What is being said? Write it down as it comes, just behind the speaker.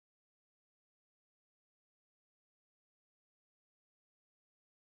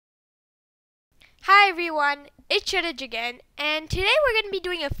Hi everyone, it's Shadaj again, and today we're going to be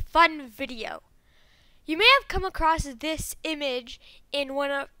doing a fun video. You may have come across this image in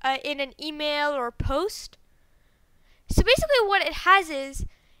in an email or post. So basically what it has is,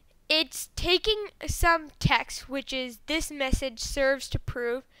 it's taking some text, which is this message serves to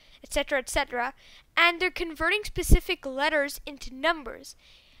prove, etc., etc., and they're converting specific letters into numbers.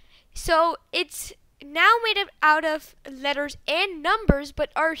 So it's now made it out of letters and numbers,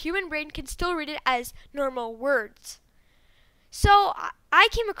 but our human brain can still read it as normal words. So I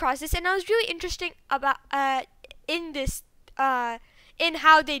came across this, and I was really interested about in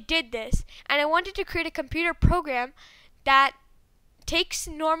how they did this, and I wanted to create a computer program that takes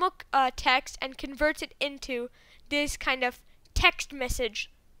normal text and converts it into this kind of text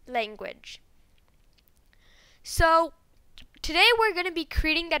message language. So today we're going to be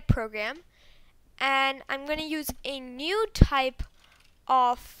creating that program, and I'm going to use a new type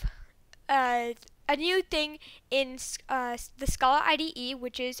of a new thing in the Scala IDE,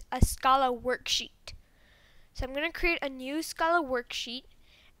 which is a Scala worksheet. So I'm going to create a new Scala worksheet,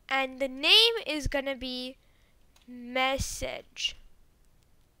 and the name is going to be message.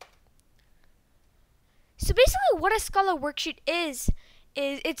 So basically what a Scala worksheet is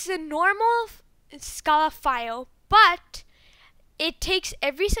it's a normal Scala file, but it takes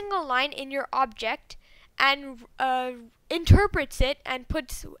every single line in your object and interprets it and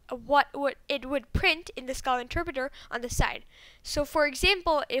puts what it would print in the Scala interpreter on the side. So for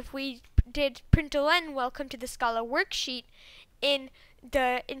example, if we did println welcome to the Scala worksheet, in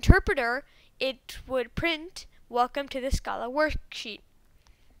the interpreter it would print welcome to the Scala worksheet.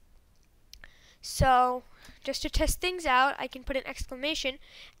 So just to test things out, I can put an exclamation,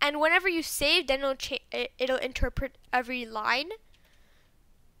 and whenever you save, then it'll interpret every line.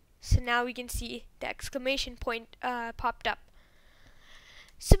 So now we can see the exclamation point popped up.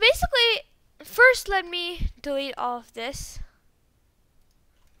 So basically, first let me delete all of this.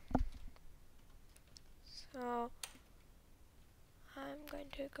 So I'm going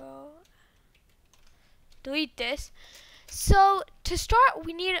to go delete this. So to start,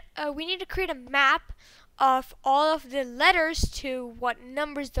 we need to create a map of all of the letters to what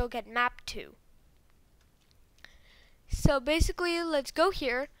numbers they'll get mapped to. So basically, let's go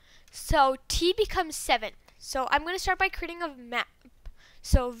here. So T becomes 7. So I'm going to start by creating a map.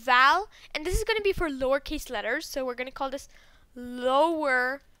 So val, and this is going to be for lowercase letters. So we're going to call this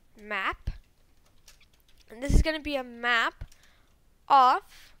lower map. And this is going to be a map of.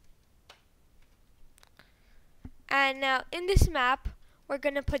 And now in this map, we're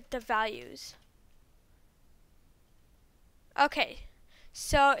going to put the values. Okay.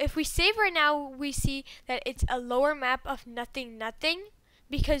 So if we save right now, we see that it's a lower map of nothing, nothing,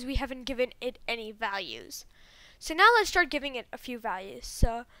 because we haven't given it any values. So now let's start giving it a few values.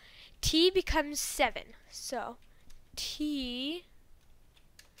 So T becomes 7. So T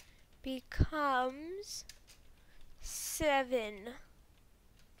becomes 7.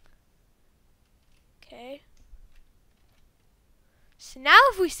 Okay. So now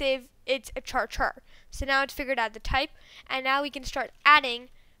if we save, it's a char. So now it's figured out the type, and now we can start adding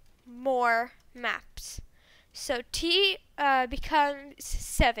more maps. So T becomes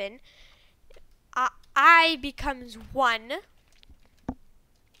 7, I becomes 1,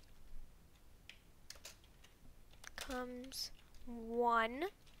 comes 1,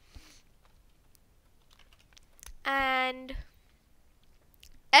 and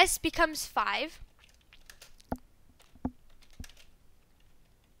S becomes 5,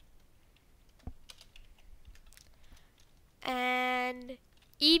 and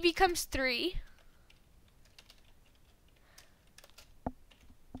E becomes 3,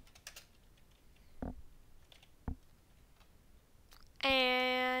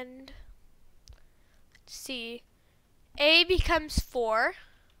 and let's see, A becomes 4,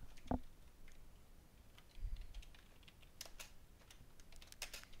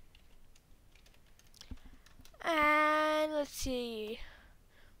 and let's see,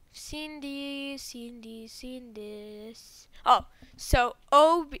 seen this. Oh, so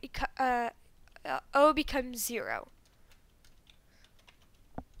O becomes 0.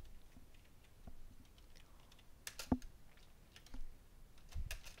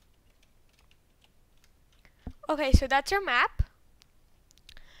 Okay, so that's our map.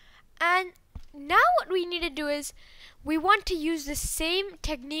 And now what we need to do is, we want to use the same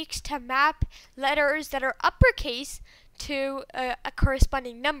techniques to map letters that are uppercase to a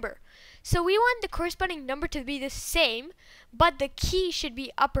corresponding number. So we want the corresponding number to be the same, but the key should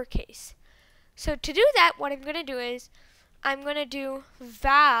be uppercase. So to do that, what I'm going to do is, I'm going to do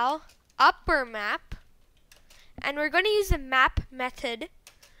val upper map, and we're going to use the map method.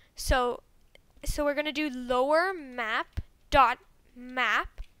 So so we're gonna do lower map dot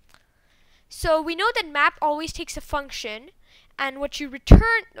map. So we know that map always takes a function, and what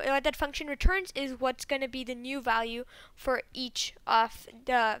that function returns is what's going to be the new value for each of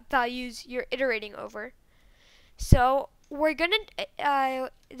the values you're iterating over. So we're gonna we're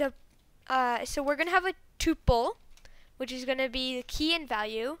gonna have a tuple, which is going to be the key and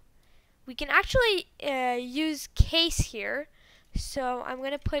value. We can actually use case here. So I'm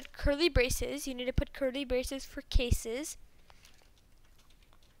going to put curly braces. You need to put curly braces for cases.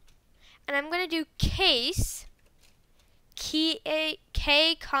 And I'm going to do case k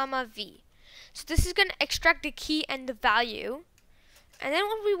comma v. So this is going to extract the key and the value. And then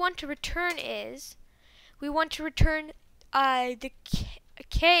what we want to return is, we want to return the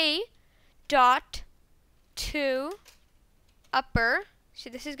k dot to upper. So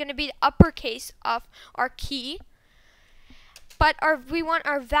this is going to be the uppercase of our key. But we want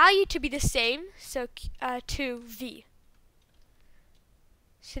our value to be the same, so to v.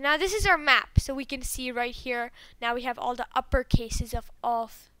 So now this is our map. So we can see right here, now we have all the upper cases of all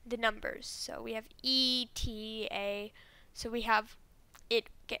the numbers. So we have E, T, A. So we have it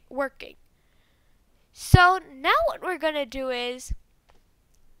working. So now what we're going to do is,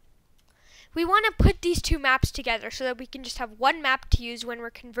 we want to put these two maps together so that we can just have one map to use when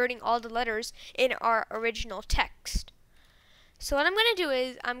we're converting all the letters in our original text. So what I'm going to do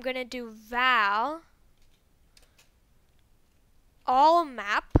is, I'm going to do val all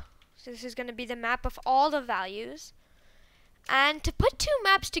map. So this is going to be the map of all the values. And to put two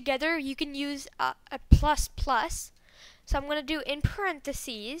maps together, you can use a plus plus. So I'm going to do in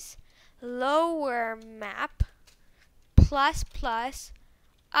parentheses lower map plus plus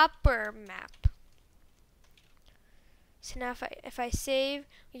upper map. So now if I save,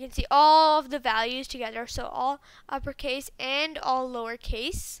 we can see all of the values together. So all uppercase and all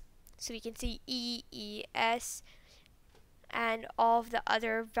lowercase. So we can see E, E, S, and all of the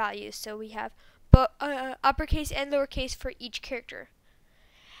other values. So we have uppercase and lowercase for each character.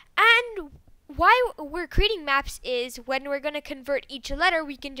 And why we're creating maps is, when we're going to convert each letter,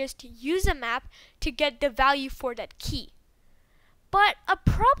 we can just use a map to get the value for that key. But a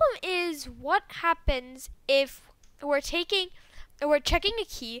problem is, what happens if we're checking a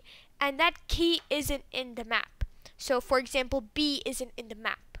key and that key isn't in the map? So for example, B isn't in the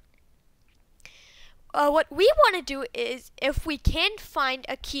map. What we want to do is, if we can't find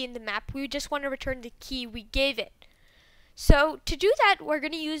a key in the map, we just want to return the key we gave it. So to do that, we're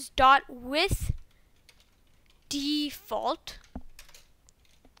going to use dot with default.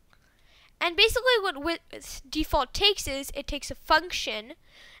 And basically what with default takes is, it takes a function,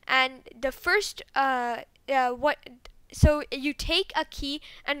 and the first so you take a key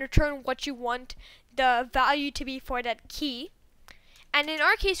and return what you want the value to be for that key. And in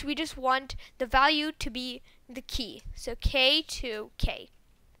our case, we just want the value to be the key. So K to K.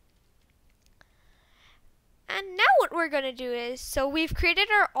 And now what we're going to do is, so we've created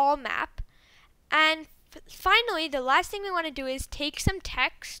our all map. And finally, the last thing we want to do is take some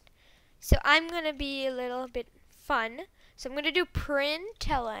text. So I'm going to be a little bit fun. So I'm going to do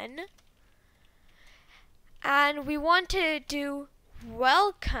println. And we want to do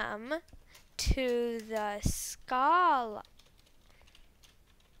welcome to the Scala.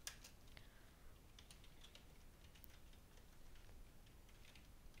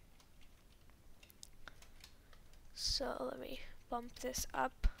 So let me bump this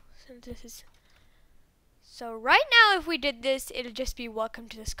up, since this is, so right now if we did this, it'll just be welcome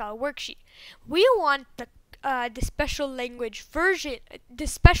to the Scala worksheet. We want the special language version, the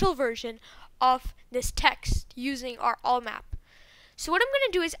special version of this text using our all map. So what I'm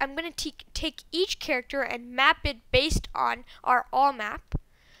going to do is, I'm going to take each character and map it based on our all map.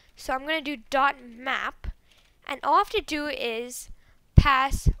 So I'm going to do dot map, and all I have to do is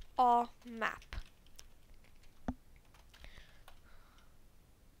pass all map.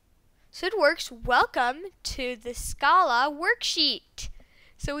 So it works, welcome to the Scala worksheet.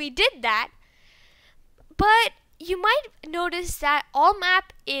 So we did that, but you might notice that all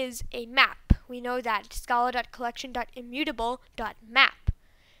map is a map. We know that scala.collection.immutable.map.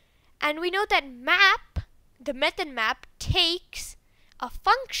 And we know that map, the method map, takes a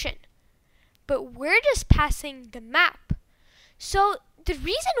function, but we're just passing the map. So the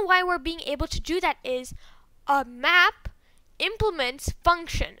reason why we're being able to do that is, a map implements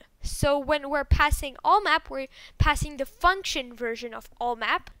function. So when we're passing all map, we're passing the function version of all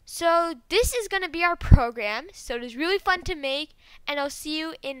map. So this is going to be our program. So it is really fun to make, and I'll see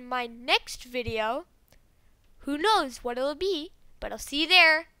you in my next video. Who knows what it'll be, but I'll see you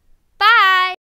there.